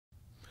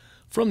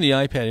From the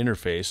iPad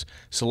interface,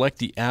 select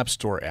the App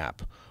Store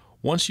app.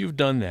 Once you've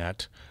done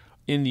that,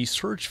 in the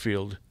search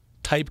field,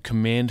 type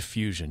Command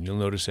Fusion. You'll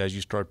notice as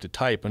you start to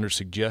type, under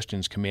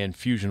Suggestions, Command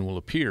Fusion will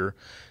appear.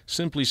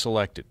 Simply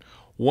select it.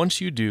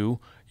 Once you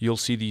do, you'll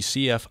see the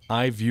CF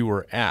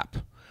iViewer app.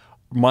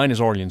 Mine is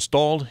already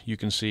installed. You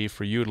can see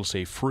for you it'll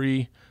say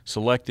free.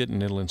 Select it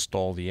and it'll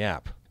install the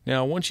app.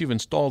 Now once you've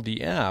installed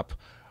the app,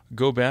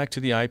 go back to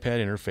the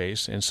iPad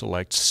interface and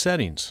select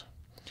Settings.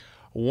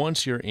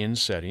 Once you're in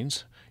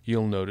Settings,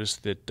 you'll notice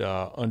that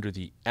under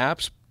the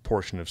Apps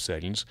portion of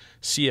Settings,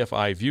 CF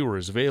iViewer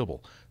is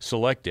available.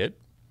 Select it,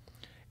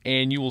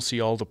 and you will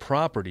see all the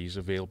properties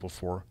available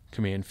for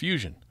Command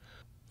Fusion.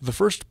 The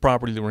first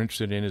property that we're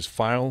interested in is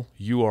File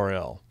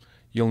URL.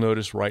 You'll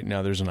notice right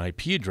now there's an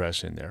IP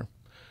address in there.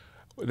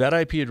 That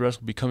IP address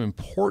will become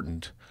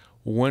important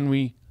when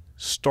we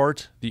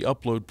start the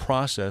upload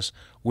process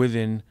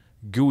within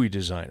GUI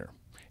Designer.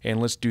 And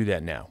let's do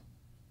that now.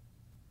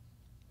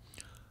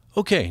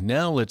 Okay,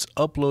 now let's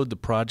upload the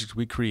project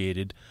we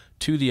created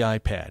to the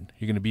iPad.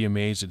 You're going to be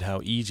amazed at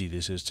how easy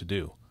this is to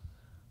do.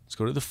 Let's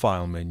go to the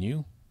File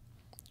menu,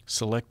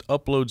 select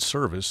Upload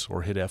Service,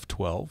 or hit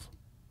F12.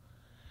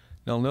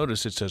 Now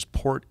notice it says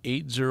port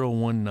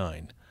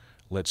 8019.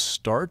 Let's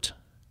start,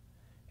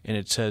 and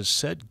it says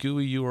set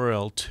GUI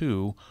URL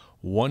to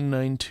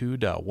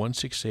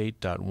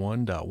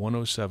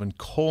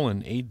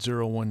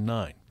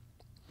 192.168.1.107:8019.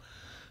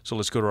 So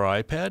let's go to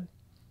our iPad,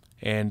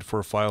 and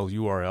for file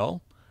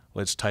URL,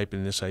 let's type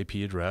in this IP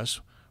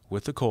address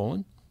with the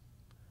colon.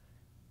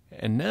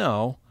 And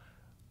now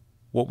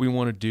what we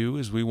want to do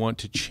is we want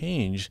to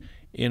change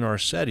in our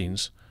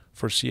settings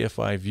for CF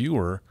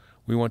iViewer.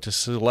 We want to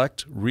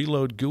select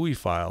Reload GUI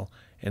File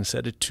and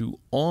set it to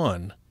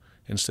on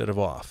instead of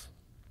off.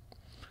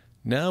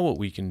 Now what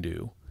we can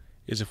do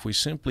is if we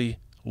simply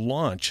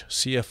launch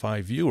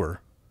CF iViewer,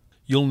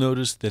 you'll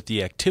notice that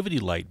the activity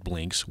light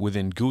blinks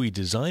within GUI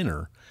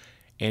Designer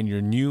and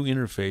your new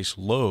interface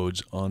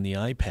loads on the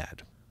iPad.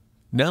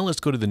 Now let's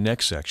go to the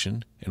next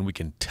section and we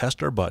can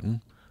test our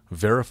button,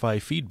 verify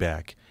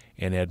feedback,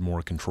 and add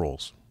more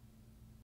controls.